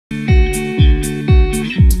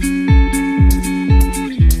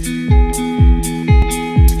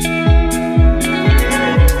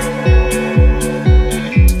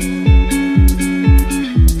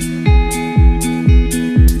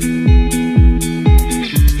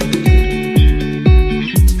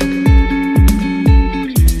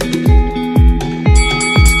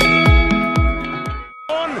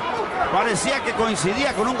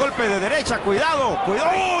de derecha, cuidado, cuidado.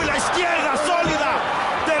 ¡Uy, la izquierda sólida!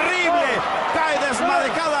 Terrible, cae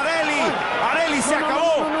desmadecada Areli. Areli se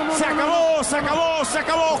acabó,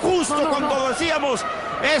 justo cuando decíamos,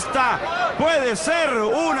 esta puede ser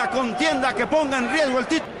una contienda que ponga en riesgo el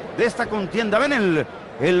título de esta contienda. Ven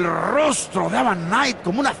el rostro de Ava Knight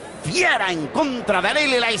como una fiera en contra de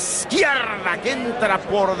Areli, la izquierda que entra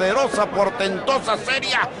poderosa, portentosa,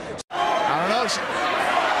 seria. I don't know.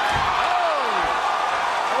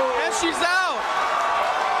 And she's out.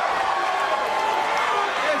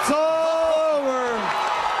 It's over.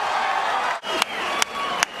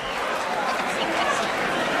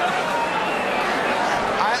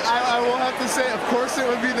 I will have to say, of course, it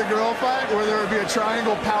would be the girl fight where there would be a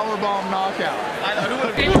triangle powerbomb knockout.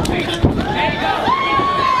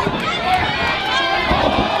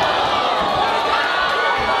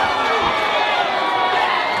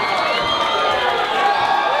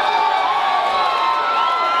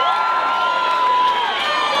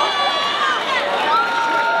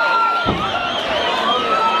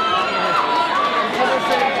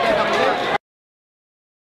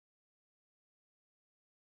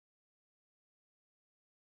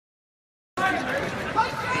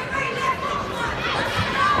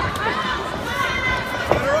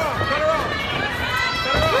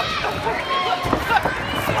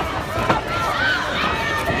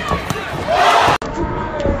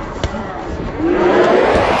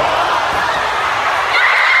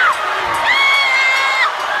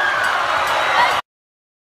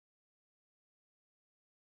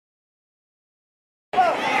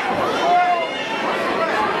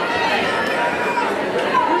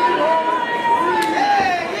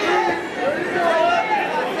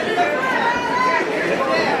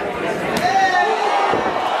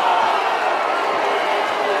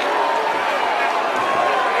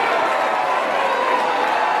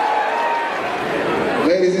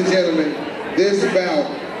 Ladies and gentlemen, this bout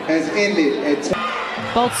has ended at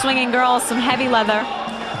both swinging girls, some heavy leather.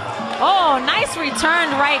 Oh, nice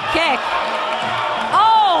returned right kick.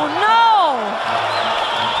 Oh, no!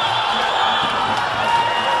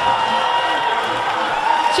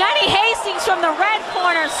 Jenny Hastings from the red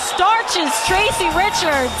corner starches Tracy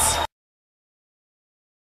Richards.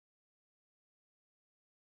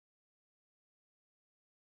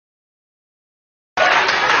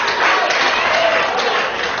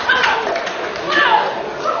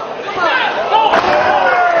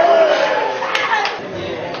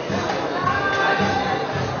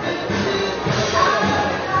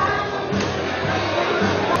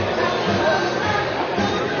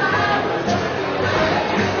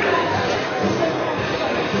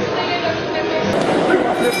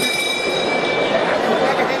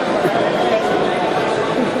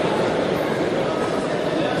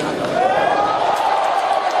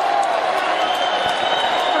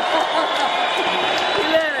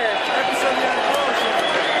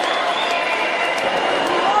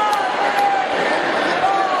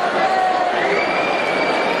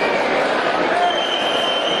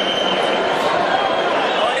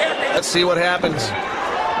 Let's see what happens.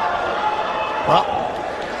 Well,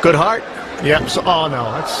 good heart. Yep. So, oh no,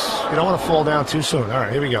 you don't want to fall down too soon. All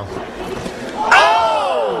right, here we go.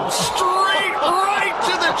 Oh! Straight right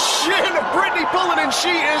to the chin of Brittany Bullen, and she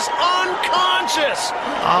is unconscious.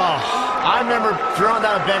 Oh, I remember throwing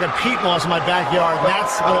down a bag of peat moss in my backyard.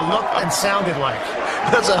 That's what it looked and sounded like.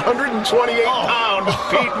 That's 128-pound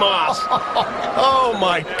peat moss. Oh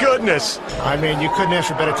my goodness. I mean, you couldn't ask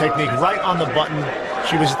for better technique. Right on the button.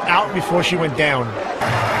 She was out before she went down.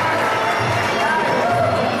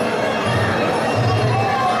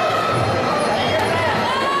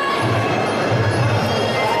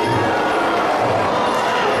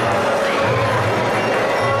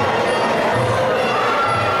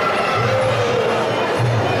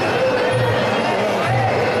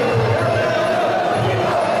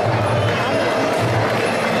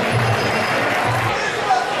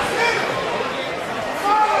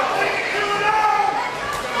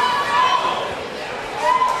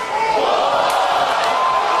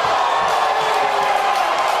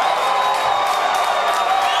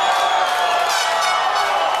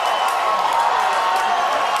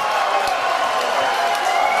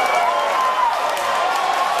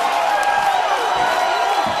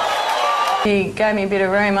 He gave me a bit of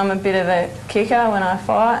room. I'm a bit of a kicker when I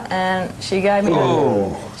fight, and she gave me the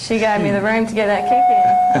room to get that kick in,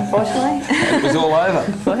 unfortunately. It was all over.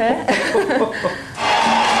 For her.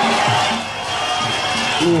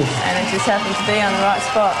 And it just happened to be on the right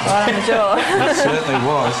spot, right on the jaw. It certainly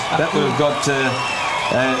was. That would have got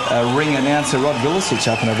a ring announcer, Rod Gulisic,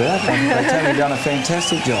 up and about. They tell me done a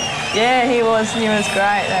fantastic job. Yeah, he was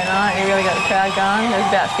great that night. He really got the crowd going. There was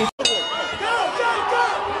about 50.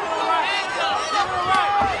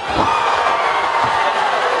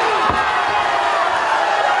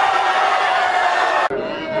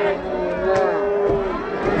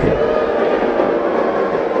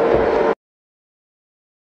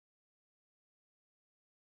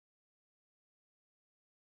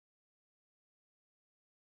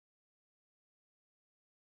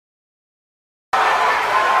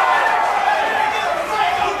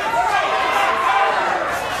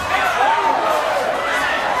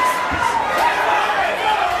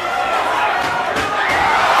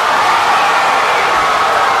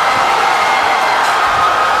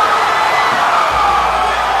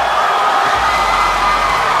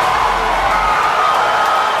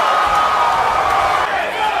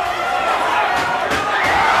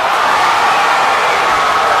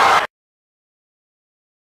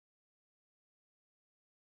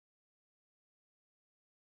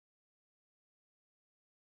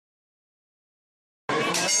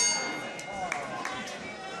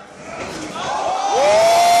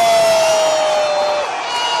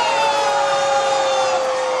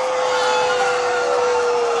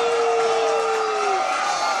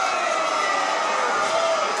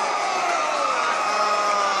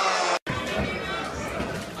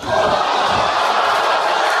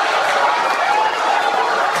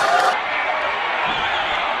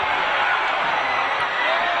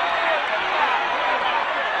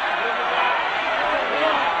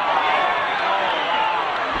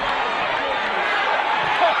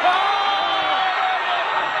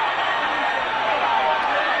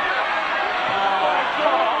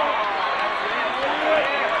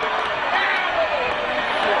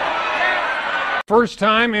 First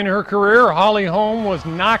time in her career, Holly Holm was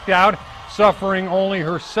knocked out, suffering only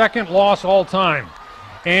her second loss all time.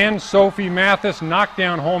 And Sophie Mathis knocked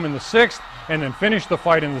down Holm in the 6th and then finished the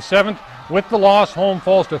fight in the 7th. With the loss, Holm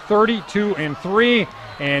falls to 32-3,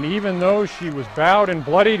 and even though she was bowed and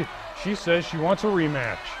bloodied, she says she wants a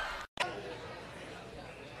rematch.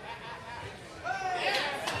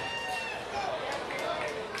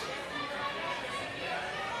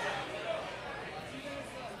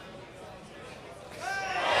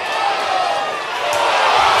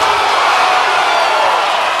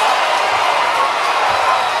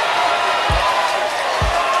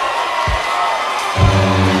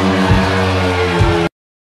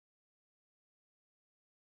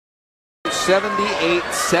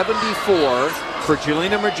 (78-74) for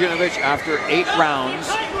Jelena Marjanovic after 8 rounds.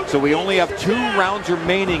 So we only have 2 rounds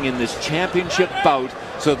remaining in this championship bout.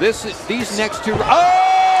 So these next 2. Oh! A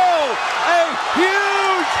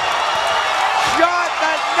huge shot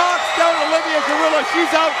that knocks down Olivia Gorilla.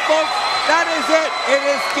 She's out, folks. That is it. It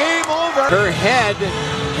is game over. Her head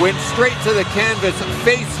went straight to the canvas,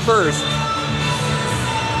 face first.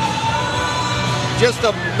 Just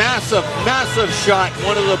a massive, massive shot.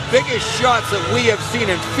 One of the biggest shots that we have seen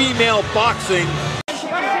in female boxing.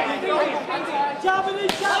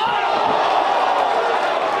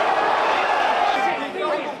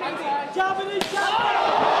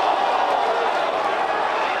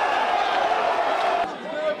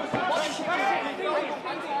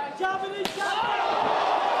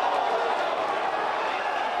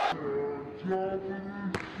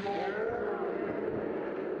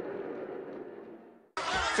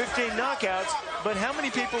 Knockouts, but how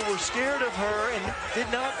many people were scared of her and did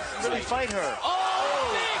not really fight her?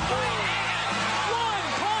 Oh, one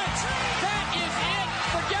punch! That is it!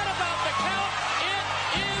 Forget about the count. It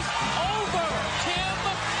is over. Tim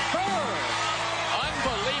Bird.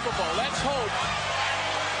 Unbelievable. Let's hope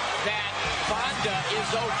that Fonda is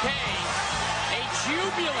okay. A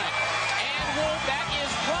jubilant Ann Wolf. That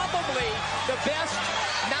is probably the best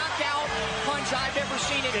knockout punch I've ever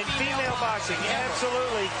seen in female boxing.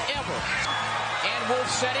 Absolutely. Ever. And Wolf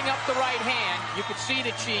setting up the right hand. You could see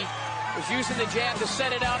that she was using the jab to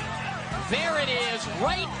set it up. There it is,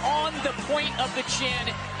 right on the point of the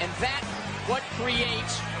chin, and that's what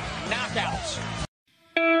creates knockouts.